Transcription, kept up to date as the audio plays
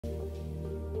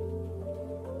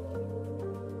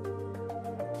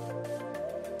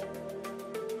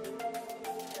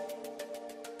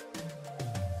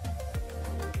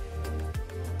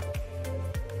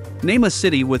Name a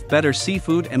city with better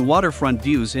seafood and waterfront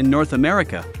views in North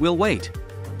America. We'll wait.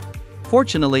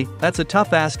 Fortunately, that's a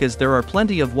tough ask as there are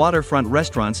plenty of waterfront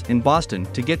restaurants in Boston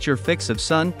to get your fix of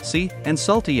sun, sea, and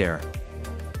salty air.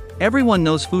 Everyone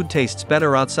knows food tastes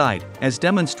better outside, as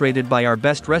demonstrated by our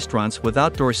best restaurants with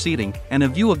outdoor seating, and a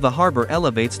view of the harbor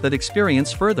elevates that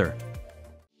experience further.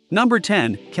 Number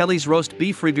 10, Kelly's Roast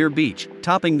Beef Revere Beach.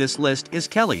 Topping this list is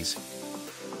Kelly's,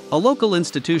 a local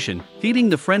institution, feeding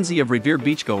the frenzy of Revere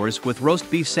beachgoers with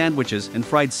roast beef sandwiches and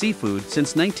fried seafood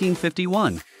since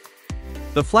 1951.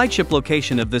 The flagship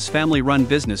location of this family-run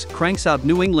business cranks out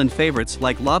New England favorites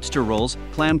like lobster rolls,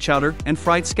 clam chowder, and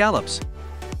fried scallops.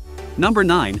 Number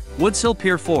 9, Woodsill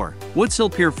Pier 4.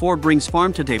 Woodsill Pier 4 brings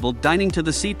farm-to-table dining to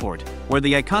the seaport, where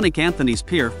the iconic Anthony's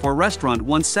Pier 4 restaurant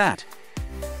once sat.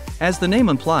 As the name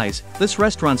implies, this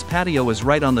restaurant's patio is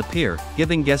right on the pier,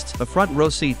 giving guests a front row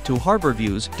seat to harbor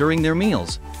views during their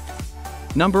meals.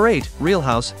 Number 8, Reel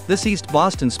House. This East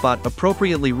Boston spot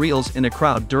appropriately reels in a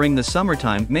crowd during the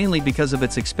summertime mainly because of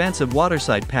its expansive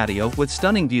waterside patio with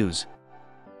stunning views.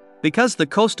 Because the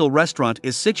coastal restaurant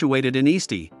is situated in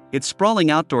Eastie, its sprawling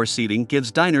outdoor seating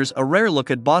gives diners a rare look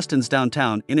at Boston's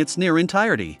downtown in its near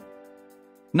entirety.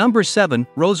 Number 7,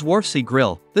 Rose Wharfsea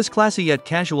Grill. This classy yet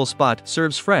casual spot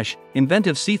serves fresh,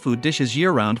 inventive seafood dishes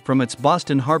year-round from its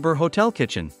Boston Harbor Hotel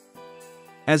kitchen.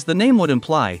 As the name would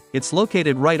imply, it's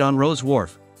located right on Rose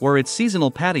Wharf, where its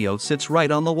seasonal patio sits right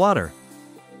on the water.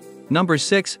 Number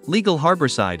 6, Legal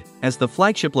Harborside. As the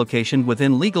flagship location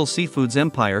within Legal Seafood's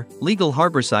empire, Legal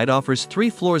Harborside offers 3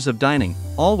 floors of dining,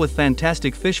 all with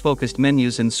fantastic fish-focused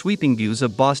menus and sweeping views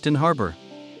of Boston Harbor.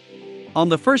 On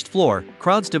the first floor,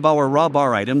 crowds devour raw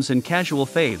bar items and casual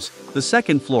faves. The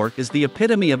second floor is the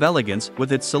epitome of elegance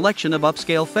with its selection of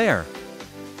upscale fare.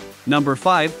 Number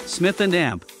 5, Smith &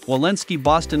 Amp, Walensky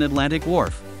Boston Atlantic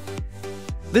Wharf.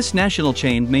 This national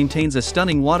chain maintains a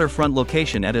stunning waterfront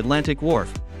location at Atlantic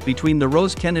Wharf, between the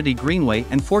Rose Kennedy Greenway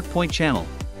and Fort Point Channel.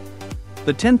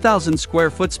 The 10,000 square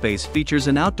foot space features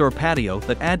an outdoor patio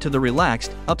that add to the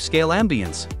relaxed, upscale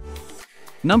ambience.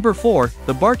 Number 4,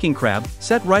 the Barking Crab.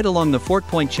 Set right along the Fort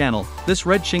Point Channel, this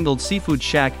red-shingled seafood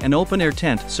shack and open-air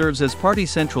tent serves as party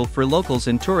central for locals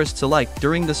and tourists alike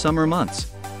during the summer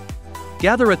months.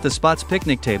 Gather at the spot's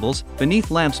picnic tables, beneath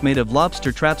lamps made of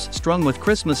lobster traps strung with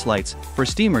Christmas lights, for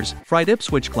steamers, fried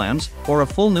Ipswich clams, or a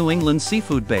full New England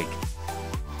seafood bake.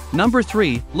 Number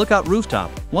 3, Lookout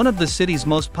Rooftop. One of the city's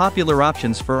most popular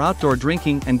options for outdoor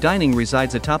drinking and dining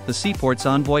resides atop the seaport's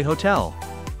Envoy Hotel.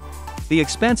 The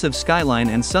expansive skyline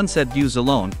and sunset views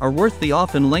alone are worth the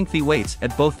often lengthy waits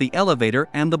at both the elevator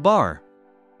and the bar.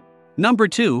 Number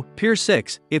 2, Pier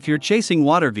 6. If you're chasing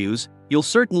water views, you'll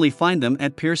certainly find them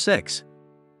at Pier 6.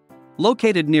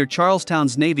 Located near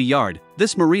Charlestown's Navy Yard,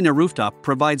 this marina rooftop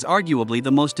provides arguably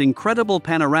the most incredible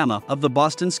panorama of the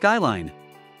Boston skyline.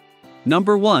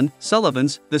 Number 1,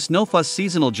 Sullivan's. This no-fuss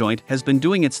seasonal joint has been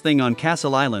doing its thing on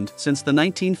Castle Island since the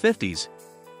 1950s.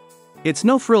 Its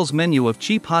no-frills menu of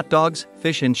cheap hot dogs,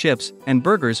 fish and chips, and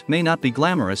burgers may not be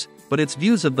glamorous, but its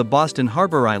views of the Boston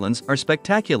Harbor Islands are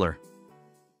spectacular.